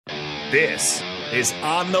This is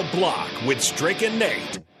On the Block with Strick and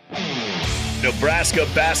Nate. Nebraska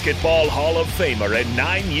Basketball Hall of Famer and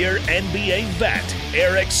 9-year NBA vet,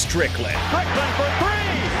 Eric Strickland. Strickland for three!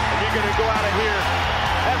 And you're going to go out of here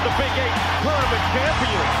as the Big 8 tournament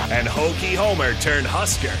champion. And Hokie Homer turned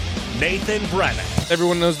Husker, Nathan Brennan.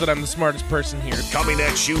 Everyone knows that I'm the smartest person here. Coming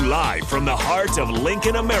at you live from the heart of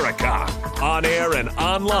Lincoln, America. On air and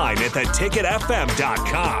online at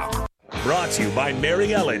theticketfm.com. Brought to you by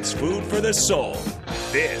Mary Ellen's Food for the Soul.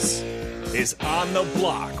 This is On the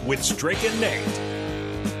Block with Strick and Nate.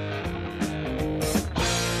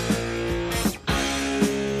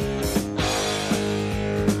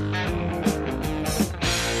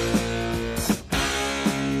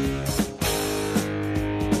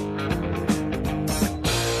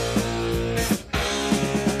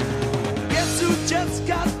 Guess who just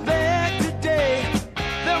got back today?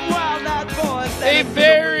 Them wild-eyed boys. A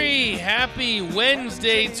very happy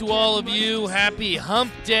Wednesday to all of you. Happy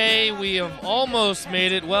hump day. We have almost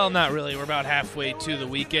made it. Well, not really. We're about halfway to the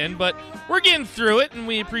weekend, but we're getting through it, and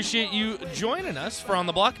we appreciate you joining us for On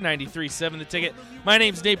the Block 93.7 The Ticket. My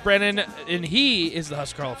name's Nate Brennan, and he is the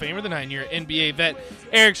Husker Hall of Famer, the 9-year NBA vet,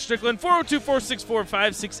 Eric Strickland.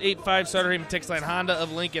 402-464-5685, Starter Heyman Text Line, Honda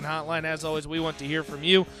of Lincoln Hotline. As always, we want to hear from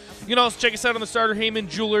you. You can also check us out on the Starter Heyman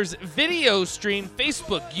Jewelers video stream,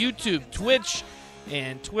 Facebook, YouTube, Twitch,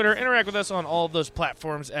 and Twitter. Interact with us on all of those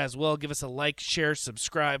platforms as well. Give us a like, share,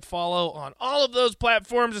 subscribe, follow on all of those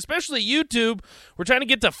platforms, especially YouTube. We're trying to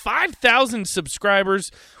get to 5,000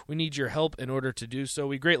 subscribers. We need your help in order to do so.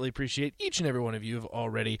 We greatly appreciate each and every one of you who have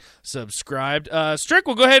already subscribed. Strick,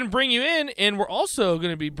 we'll go ahead and bring you in, and we're also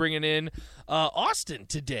going to be bringing in Austin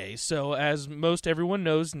today. So as most everyone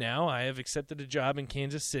knows now, I have accepted a job in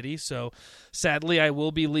Kansas City. So sadly, I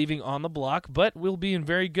will be leaving On the Block, but we'll be in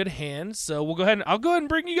very good hands. So I'll go ahead and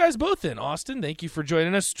bring you guys both in. Austin, thank you for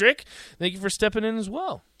joining us. Strick, thank you for stepping in as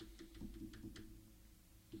well.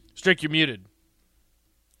 Strick, you're muted.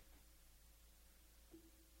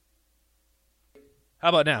 How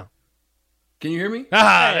about now? Can you hear me?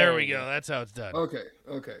 There we go. That's how it's done. Okay.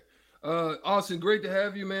 Austin, great to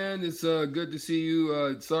have you, man. It's good to see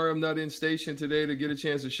you. Sorry I'm not in station today to get a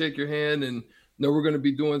chance to shake your hand, and know we're going to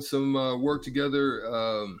be doing some work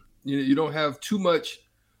together. You don't have too much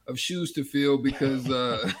of shoes to fill because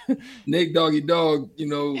Nate Doggy Dog,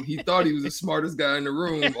 he thought he was the smartest guy in the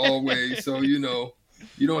room always. So,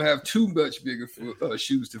 you don't have too much bigger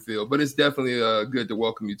shoes to fill, but it's definitely good to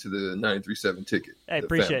welcome you to the 93.7 Ticket. I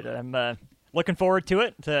appreciate it. I'm looking forward to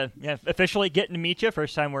it, to officially getting to meet you.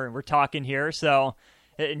 First time we're talking here. So,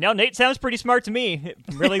 Nate sounds pretty smart to me.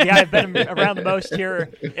 Really the guy I've been around the most here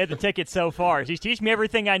at the Ticket so far. He's teaching me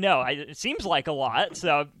everything I know. It seems like a lot.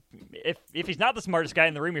 So if he's not the smartest guy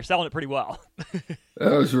in the room, you're selling it pretty well.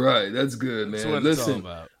 That's right. That's good, man. That's what Listen, it's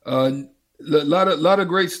all about. lot of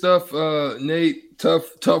great stuff, Nate.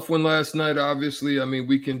 Tough one last night. Obviously, I mean,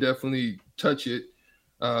 we can definitely touch it.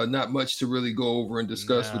 Not much to really go over and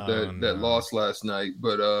discuss with that loss last night.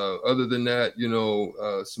 But other than that,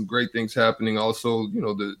 some great things happening. Also,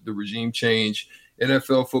 the regime change.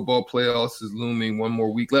 NFL football playoffs is looming. One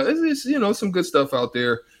more week left. It's some good stuff out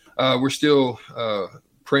there. We're still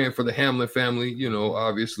praying for the Hamlin family.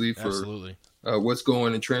 Obviously for. Absolutely. What's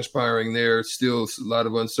going and transpiring there. Still a lot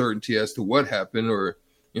of uncertainty as to what happened, or,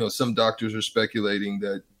 some doctors are speculating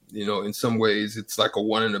that, in some ways it's like a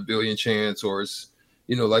 1 in a billion chance, or it's,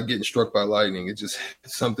 like getting struck by lightning. It just,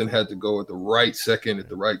 something had to go at the right second at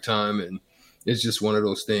the right time. And it's just one of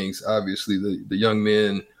those things. Obviously the young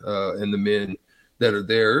men and the men that are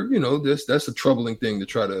there, that's a troubling thing to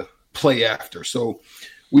try to play after. So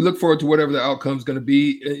we look forward to whatever the outcome is going to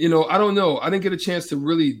be. I don't know. I didn't get a chance to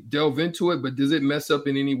really delve into it, but does it mess up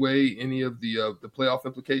in any way any of the playoff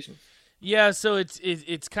implications? Yeah, so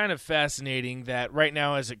it's kind of fascinating that right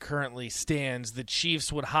now, as it currently stands, the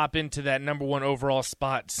Chiefs would hop into that number one overall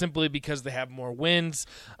spot simply because they have more wins.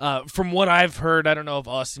 From what I've heard, I don't know if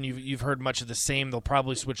Austin, you've heard much of the same. They'll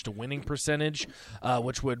probably switch to winning percentage,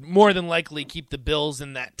 which would more than likely keep the Bills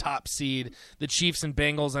in that top seed. The Chiefs and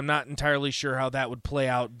Bengals, I'm not entirely sure how that would play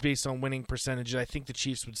out based on winning percentage. I think the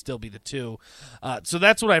Chiefs would still be the 2. So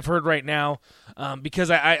that's what I've heard right now,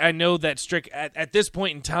 because I know that Strick at this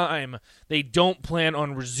point in time, they don't plan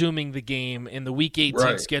on resuming the game, and the Week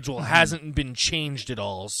 18 schedule hasn't been changed at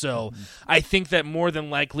all. So I think that more than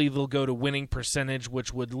likely they'll go to winning percentage,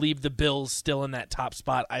 which would leave the Bills still in that top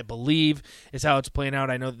spot, I believe, is how it's playing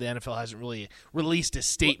out. I know that the NFL hasn't really released a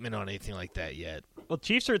statement on anything like that yet. Well,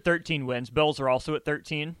 Chiefs are at 13 wins. Bills are also at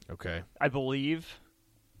 13. Okay. I believe.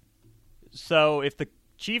 So if the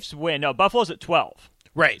Chiefs win, no, Buffalo's at 12.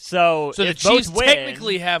 Right. So the if Chiefs both win,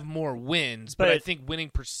 technically have more wins, but I but- think winning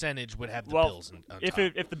percentage would have the well, Bills on if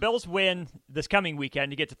top. if the Bills win this coming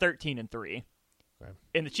weekend, you get to 13-3. Okay.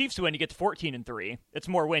 And the Chiefs win, you get to 14-3. It's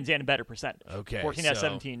more wins and a better percentage. Okay, 14 out of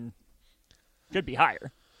 17 should be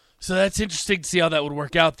higher. So that's interesting to see how that would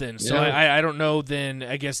work out then. So Yeah. I don't know then.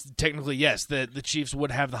 I guess technically, yes, the Chiefs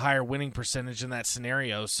would have the higher winning percentage in that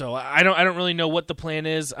scenario. So I don't really know what the plan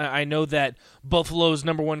is. I know that Buffalo's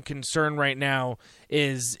number one concern right now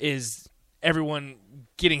is everyone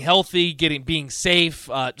getting healthy, being safe,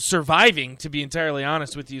 surviving, to be entirely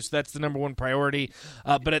honest with you. So that's the number one priority.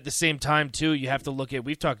 But at the same time, too, you have to look at,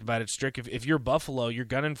 we've talked about it, Strick, if you're Buffalo, you're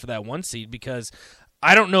gunning for that 1 seed, because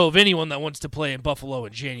I don't know of anyone that wants to play in Buffalo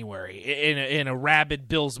in January in a rabid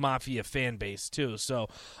Bills Mafia fan base too. So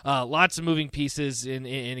lots of moving pieces, and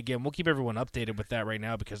again, we'll keep everyone updated with that right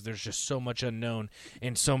now because there's just so much unknown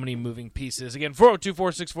and so many moving pieces. Again,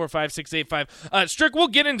 402-464-5685. Strick, we'll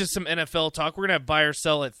get into some NFL talk. We're gonna have buy or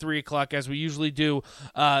sell at 3:00 as we usually do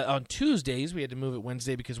on Tuesdays. We had to move it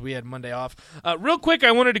Wednesday because we had Monday off. Real quick,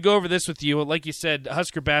 I wanted to go over this with you. Like you said,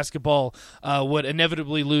 Husker basketball would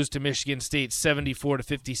inevitably lose to Michigan State 74-56.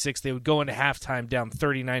 They would go into halftime down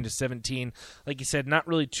 39-17. Like you said, not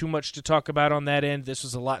really too much to talk about on that end. This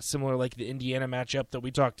was a lot similar like the Indiana matchup that we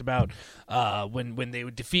talked about when they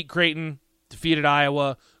would defeat Creighton, defeated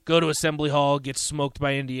Iowa, go to Assembly Hall, get smoked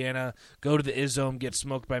by Indiana, go to the Izzome, get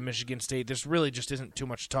smoked by Michigan State. This really just isn't too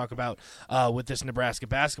much to talk about with this Nebraska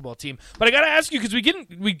basketball team. But I got to ask you, because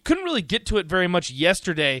we couldn't really get to it very much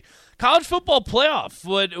yesterday, college football playoff.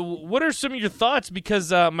 What are some of your thoughts?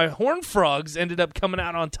 Because my Horned Frogs ended up coming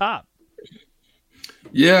out on top.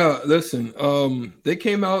 Yeah, listen, they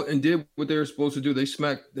came out and did what they were supposed to do. They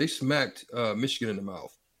smacked Michigan in the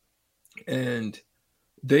mouth, and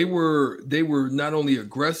they were not only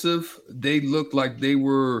aggressive, they looked like they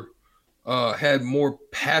were had more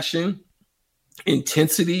passion,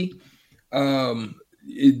 intensity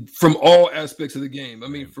from all aspects of the game. I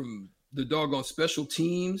mean, from the doggone special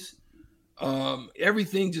teams,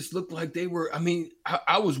 everything just looked like they were. I mean,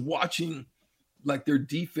 I was watching like their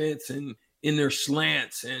defense and in their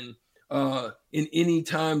slants, and in any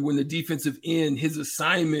time when the defensive end, his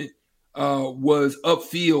assignment was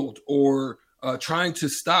upfield or trying to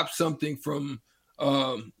stop something from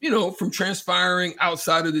transpiring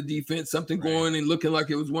outside of the defense, something going and looking like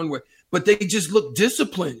it was one way. But they just looked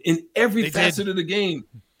disciplined in every facet of the game.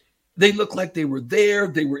 They looked like they were there.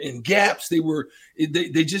 They were in gaps. They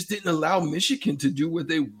just didn't allow Michigan to do what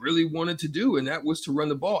they really wanted to do, and that was to run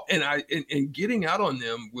the ball. And getting out on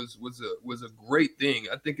them was a great thing.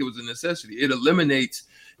 I think it was a necessity. It eliminates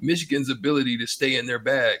Michigan's ability to stay in their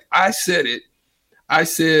bag. I said,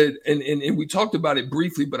 and we talked about it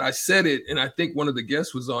briefly, but I said it, and I think one of the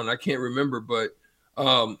guests was on, I can't remember, but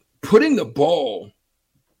putting the ball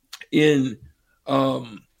in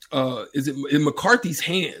in McCarthy's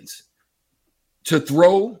hands to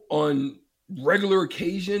throw on regular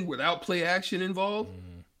occasion without play action involved,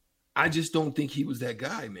 I just don't think he was that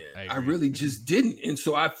guy, man. I really just didn't. And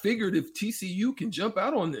so I figured if TCU can jump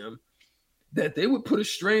out on them, that they would put a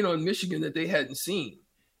strain on Michigan that they hadn't seen.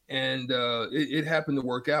 And it happened to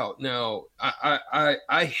work out. Now,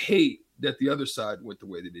 I hate that the other side went the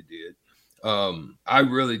way that it did. I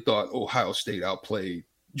really thought Ohio State outplayed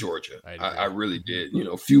Georgia. I really did.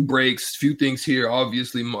 Few breaks, few things here.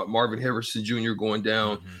 Obviously, Marvin Harrison Jr. going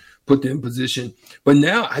down, put them in position. But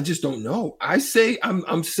now I just don't know. I'm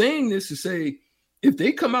saying this to say, if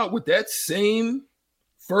they come out with that same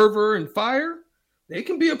fervor and fire, they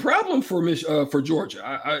can be a problem for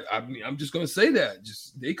Georgia. I'm just going to say that.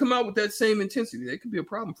 Just they come out with that same intensity, they can be a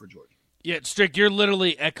problem for Georgia. Yeah, Strick, you're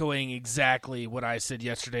literally echoing exactly what I said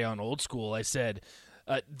yesterday on Old School. I said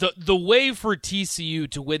the way for TCU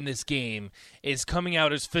to win this game is coming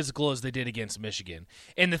out as physical as they did against Michigan.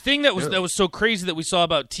 And the thing that was so crazy that we saw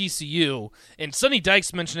about TCU, and Sonny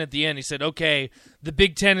Dykes mentioned at the end, he said, okay, the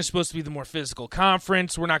Big Ten is supposed to be the more physical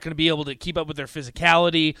conference. We're not going to be able to keep up with their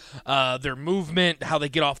physicality, their movement, how they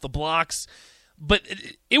get off the blocks. But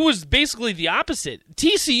it was basically the opposite.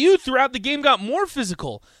 TCU throughout the game got more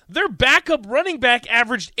physical. Their backup running back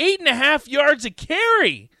averaged 8.5 yards a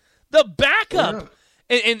carry. The backup. Yeah.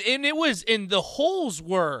 And it was, and the holes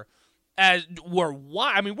were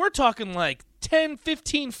wide. I mean, we're talking like 10,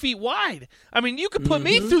 15 feet wide. I mean, you could put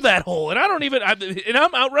me through that hole, and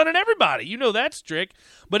I'm outrunning everybody. You know that, Strick.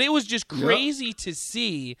 But it was just crazy to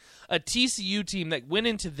see a TCU team that went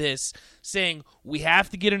into this saying, we have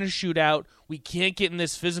to get in a shootout. We can't get in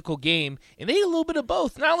this physical game. And they did a little bit of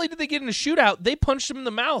both. Not only did they get in a shootout, they punched them in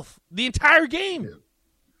the mouth the entire game. Yeah.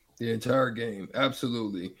 The entire game,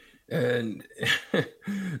 absolutely. And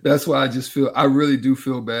that's why I really do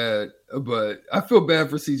feel bad, but I feel bad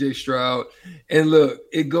for CJ Stroud. And look,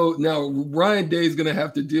 now Ryan Day is going to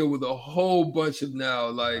have to deal with a whole bunch of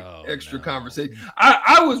extra conversation.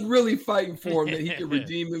 I was really fighting for him that he could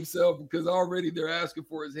redeem himself because already they're asking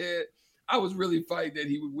for his head. I was really fighting that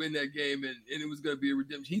he would win that game and it was going to be a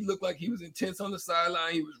redemption. He looked like he was intense on the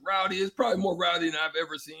sideline. He was rowdy. It's probably more rowdy than I've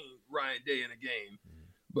ever seen Ryan Day in a game.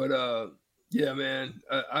 But, yeah, man,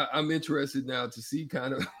 I'm interested now to see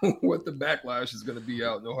kind of what the backlash is going to be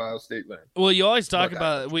out in Ohio State land. Well, you always talk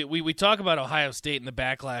about we talk about Ohio State and the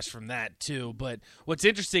backlash from that too. But what's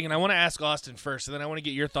interesting, and I want to ask Austin first, and then I want to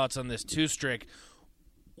get your thoughts on this too, Strick.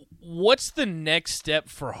 What's the next step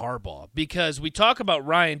for Harbaugh? Because we talk about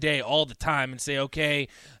Ryan Day all the time and say, okay,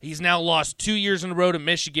 he's now lost 2 years in a row to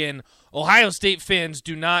Michigan. Ohio State fans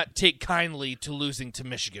do not take kindly to losing to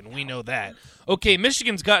Michigan. We know that. Okay,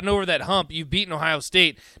 Michigan's gotten over that hump. You've beaten Ohio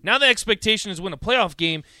State. Now the expectation is win a playoff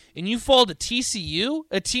game, and you fall to TCU,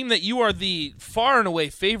 a team that you are the far and away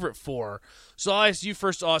favorite for. So I'll ask you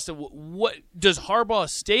first, Austin, what does Harbaugh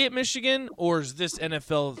stay at Michigan, or is this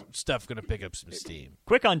NFL stuff going to pick up some steam?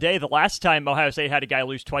 Quick on Day, the last time Ohio State had a guy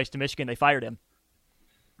lose twice to Michigan, they fired him.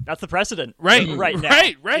 That's the precedent right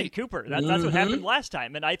now. Right. Cooper. That's what happened last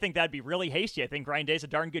time, and I think that'd be really hasty. I think Ryan Day's a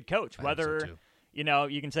darn good coach. Whether,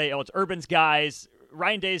 you can say, it's Urban's guys.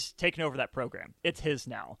 Ryan Day's taken over that program. It's his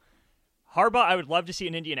now. Harbaugh, I would love to see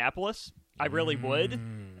in Indianapolis. I really would.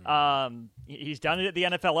 He's done it at the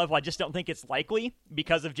NFL level. I just don't think it's likely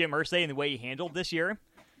because of Jim Irsay and the way he handled this year.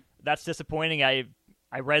 That's disappointing. I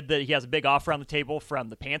read that he has a big offer on the table from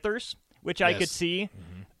the Panthers, which I could see.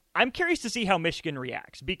 Mm-hmm. I'm curious to see how Michigan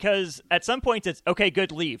reacts because at some points it's, okay,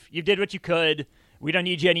 good, leave. You did what you could. We don't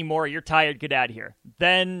need you anymore. You're tired. Get out of here.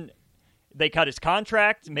 Then they cut his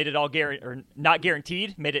contract, made it all not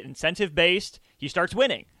guaranteed, made it incentive-based. He starts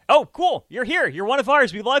winning. Oh, cool. You're here. You're one of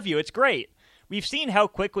ours. We love you. It's great. We've seen how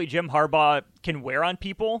quickly Jim Harbaugh can wear on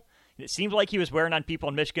people. It seemed like he was wearing on people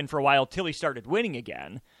in Michigan for a while till he started winning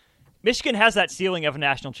again. Michigan has that ceiling of a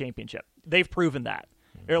national championship. They've proven that.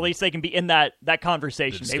 Or at least they can be in that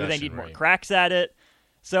conversation. Maybe they need more cracks at it.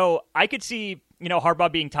 So I could see,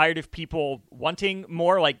 Harbaugh being tired of people wanting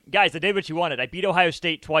more. Like, guys, I did what you wanted. I beat Ohio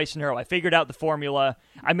State twice in a row. I figured out the formula.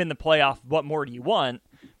 I'm in the playoff. What more do you want?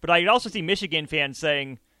 But I could also see Michigan fans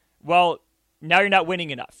saying, well, now you're not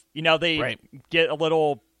winning enough. They get a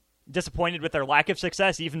little disappointed with their lack of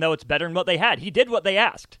success, even though it's better than what they had. He did what they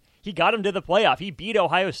asked. He got them to the playoff. He beat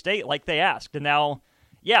Ohio State like they asked. And now,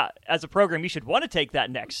 as a program, you should want to take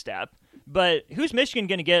that next step. But who's Michigan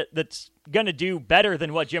going to get that's going to do better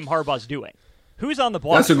than what Jim Harbaugh's doing? Who's on the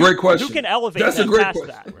block? That's a great question. Who can elevate them past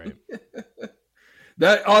that? Right.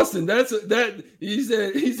 That Austin, he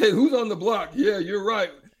said who's on the block? Yeah, you're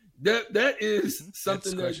right. That is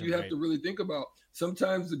something that you have to really think about.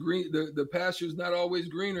 Sometimes the pasture is not always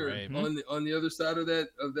greener on the other side of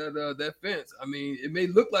that fence. I mean, it may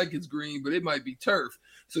look like it's green, but it might be turf.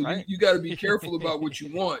 So you got to be careful about what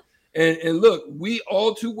you want. And look, we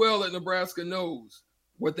all too well at Nebraska knows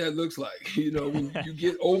what that looks like. When you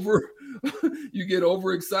get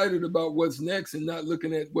overexcited about what's next and not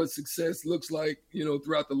looking at what success looks like,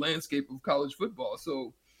 throughout the landscape of college football.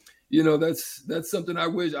 So, that's something I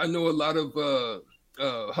wish. I know a lot of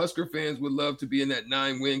Husker fans would love to be in that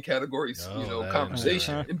 9-win category,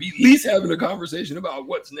 conversation and be at least having a conversation about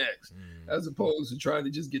what's next, as opposed to trying to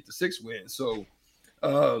just get the 6 wins. So,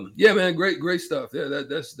 man, great stuff. Yeah,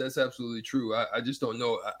 that's absolutely true. I just don't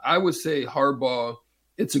know. I would say Harbaugh.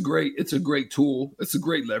 It's a great tool. It's a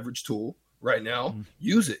great leverage tool right now.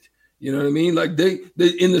 Use it. You know what I mean? Like they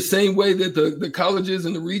in the same way that the colleges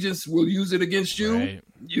and the regents will use it against you,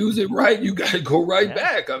 use it right. You got to go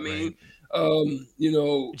back. I mean,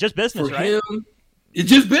 just business for right? him. It's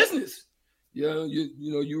just business.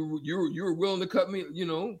 You were willing to cut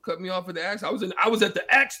me off of the axe. I was at the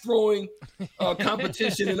axe throwing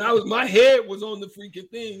competition, and my head was on the freaking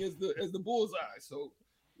thing as the bullseye. So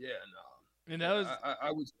yeah, no. And that was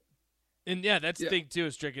I was. And that's the thing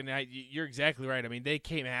too, Stricken. You're exactly right. I mean, they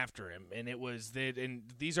came after him, and it was and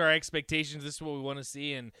these are our expectations. This is what we want to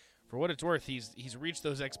see, and for what it's worth, he's reached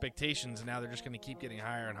those expectations, and now they're just going to keep getting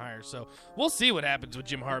higher and higher. So we'll see what happens with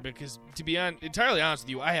Jim Harbaugh, because to be entirely honest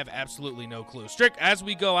with you, I have absolutely no clue. Strick, as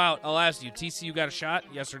we go out, I'll ask you, TCU got a shot,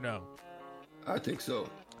 yes or no? I think so.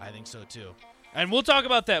 I think so too. And we'll talk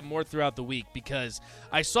about that more throughout the week because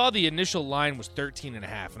I saw the initial line was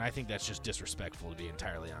 13.5, and I think that's just disrespectful, to be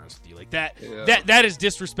entirely honest with you. Like that is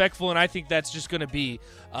disrespectful, and I think that's just going to be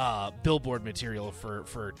billboard material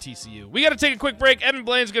for TCU. We got to take a quick break. Evan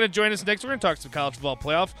Blaine's going to join us next. We're going to talk some college football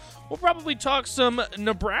playoff. We'll probably talk some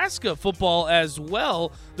Nebraska football as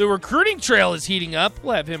well. The recruiting trail is heating up.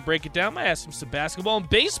 We'll have him break it down. I asked him some basketball and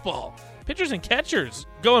baseball. Pitchers and catchers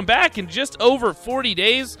going back in just over 40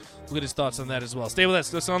 days. We'll get his thoughts on that as well. Stay with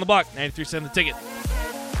us. Listen on the block. 93.7 The Ticket.